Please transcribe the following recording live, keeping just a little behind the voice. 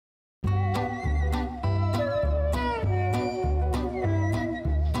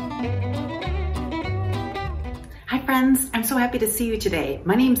friends, I'm so happy to see you today.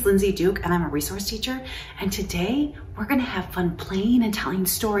 My name is Lindsay Duch and I'm a resource teacher, and today we're going to have fun playing and telling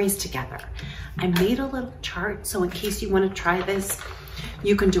stories together. I made a little chart so in case you want to try this,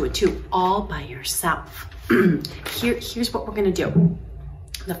 you can do it too, all by yourself. Here's what we're going to do.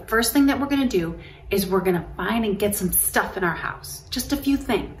 The first thing that we're going to do is we're going to find and get some stuff in our house, just a few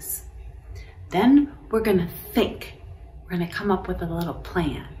things. Then we're going to think. We're going to come up with a little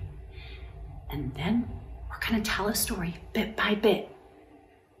plan. And then we're going to tell a story bit by bit.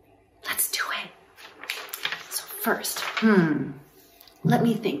 Let's do it. So first, let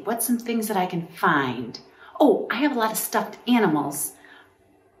me think. What's some things that I can find? Oh, I have a lot of stuffed animals.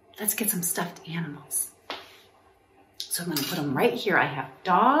 Let's get some stuffed animals. So I'm going to put them right here. I have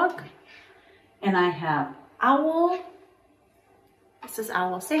dog and I have owl. This is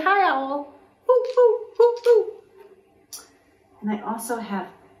owl. Say hi, owl. Woo, woo, woo, woo. And I also have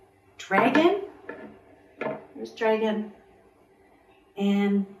dragon. There's dragon.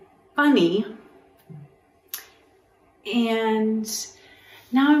 And bunny. And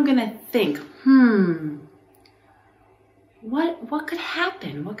now I'm going to think, what could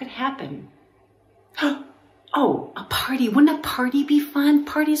happen? What could happen? Oh, a party. Wouldn't a party be fun?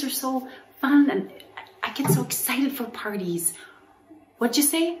 Parties are so fun and I get so excited for parties. What'd you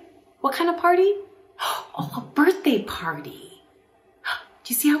say? What kind of party? Oh, a birthday party.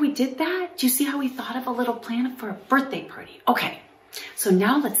 Do you see how we did that? Do you see how we thought of a little plan for a birthday party? Okay, so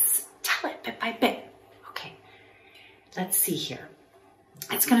now let's tell it bit by bit. Okay, let's see here.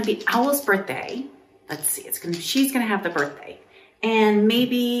 It's gonna be Owl's birthday. Let's see, she's gonna have the birthday. And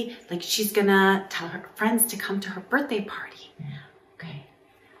maybe like she's gonna tell her friends to come to her birthday party. Okay,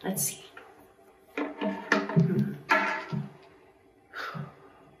 let's see.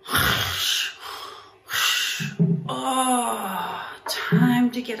 Oh, time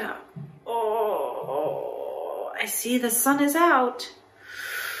to get up. Oh, I see the sun is out.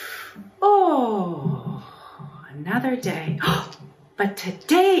 Oh, another day. But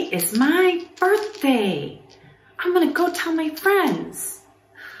today is my birthday. I'm gonna go tell my friends.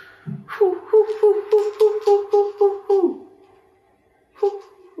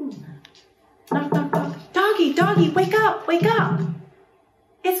 Knock, knock, knock. Doggy, doggy, wake up, wake up.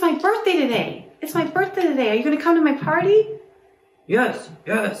 It's my birthday today. It's my birthday today. Are you gonna come to my party? Yes,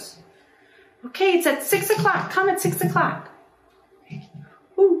 yes. Okay, it's at 6 o'clock. Come at 6 o'clock.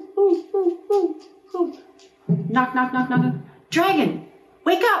 Ooh, ooh, ooh, ooh, ooh. Knock, knock, knock, knock, knock. Dragon,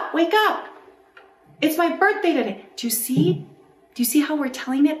 wake up, wake up. It's my birthday today. Do you see? Do you see how we're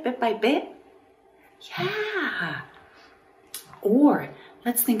telling it bit by bit? Yeah. Or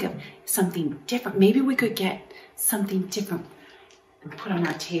let's think of something different. Maybe we could get something different and put on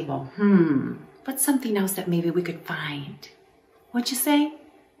our table. What's something else that maybe we could find? What'd you say?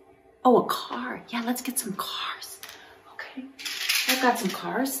 Oh, a car. Yeah, let's get some cars. Okay, I've got some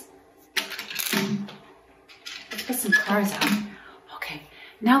cars. Let's put some cars out. Okay,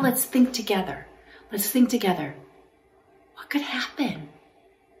 now let's think together. Let's think together. What could happen?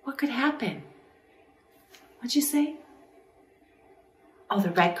 What could happen? What'd you say? Oh,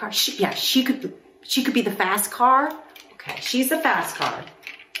 the red car. She could be the fast car. Okay, she's the fast car.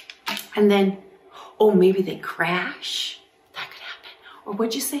 And then, oh, maybe they crash. That could happen. Or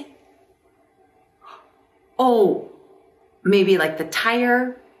what'd you say? Oh, maybe like the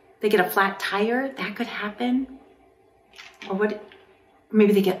tire. They get a flat tire. That could happen. Or what?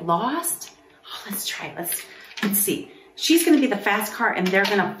 Maybe they get lost. Oh, let's try it. Let's see. She's going to be the fast car and they're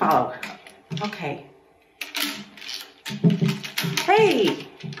going to follow her. Okay. Hey,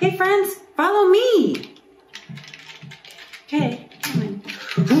 friends, follow me. Okay, come in.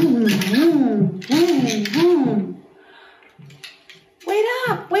 Boom, boom, boom, boom. Wait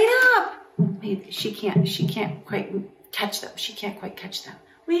up, wait up. Maybe she can't quite catch them. She can't quite catch them.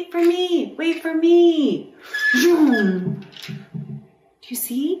 Wait for me, wait for me. Boom. Do you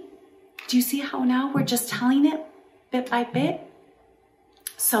see? Do you see how now we're just telling it bit by bit?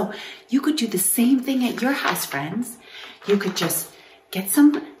 So you could do the same thing at your house, friends. You could just get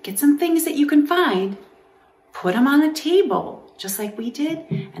some things that you can find, put them on a table, just like we did,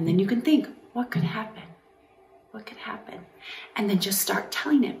 and then you can think, what could happen? What could happen? And then just start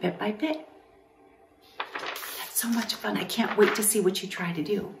telling it bit by bit. That's so much fun. I can't wait to see what you try to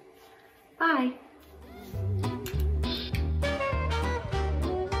do. Bye.